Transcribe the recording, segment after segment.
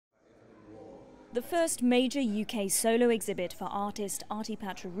The first major UK solo exhibit for artist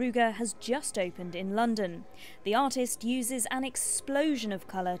Artipatra Ruga has just opened in London. The artist uses an explosion of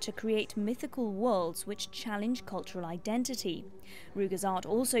colour to create mythical worlds which challenge cultural identity. Ruga's art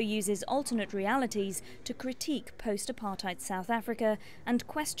also uses alternate realities to critique post-apartheid South Africa and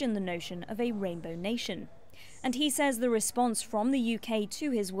question the notion of a rainbow nation. And he says the response from the UK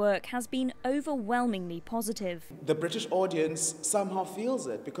to his work has been overwhelmingly positive. The British audience somehow feels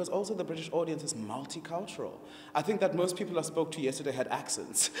it because also the British audience is multicultural. I think that most people I spoke to yesterday had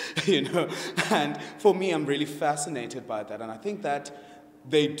accents, and for me I'm really fascinated by that, and I think that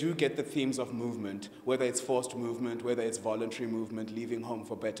they do get the themes of movement, whether it's forced movement, whether it's voluntary movement, leaving home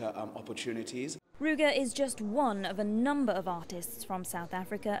for better opportunities. Ruga is just one of a number of artists from South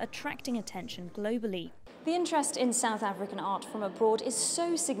Africa attracting attention globally. The interest in South African art from abroad is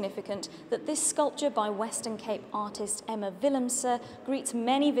so significant that this sculpture by Western Cape artist Emma Willemse greets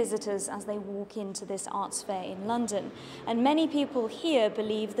many visitors as they walk into this arts fair in London. And many people here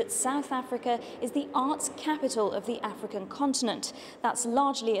believe that South Africa is the arts capital of the African continent. That's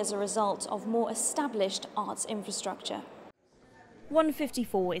largely as a result of more established arts infrastructure.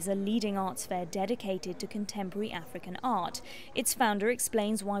 154 is a leading arts fair dedicated to contemporary African art. Its founder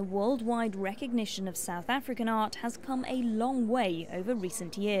explains why worldwide recognition of South African art has come a long way over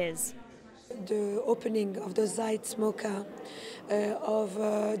recent years. The opening of the Zeit Mocha, of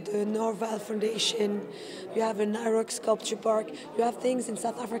the Norval Foundation, you have an Iraq sculpture park, you have things in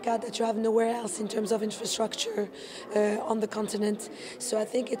South Africa that you have nowhere else in terms of infrastructure on the continent. So I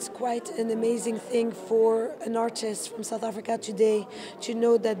think it's quite an amazing thing for an artist from South Africa today to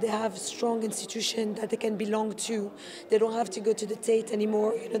know that they have strong institutions that they can belong to. They don't have to go to the Tate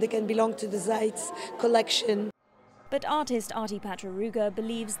anymore, they can belong to the Zeit's collection. But artist Artipatra Ruga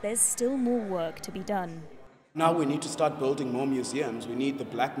believes there's still more work to be done. Now we need to start building more museums. We need the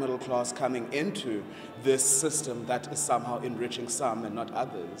black middle class coming into this system that is somehow enriching some and not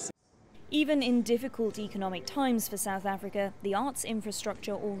others. Even in difficult economic times for South Africa, the arts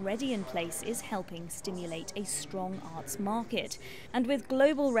infrastructure already in place is helping stimulate a strong arts market. And with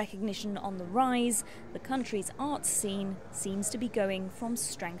global recognition on the rise, the country's arts scene seems to be going from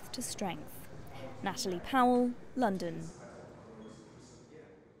strength to strength. Natalie Powell, London.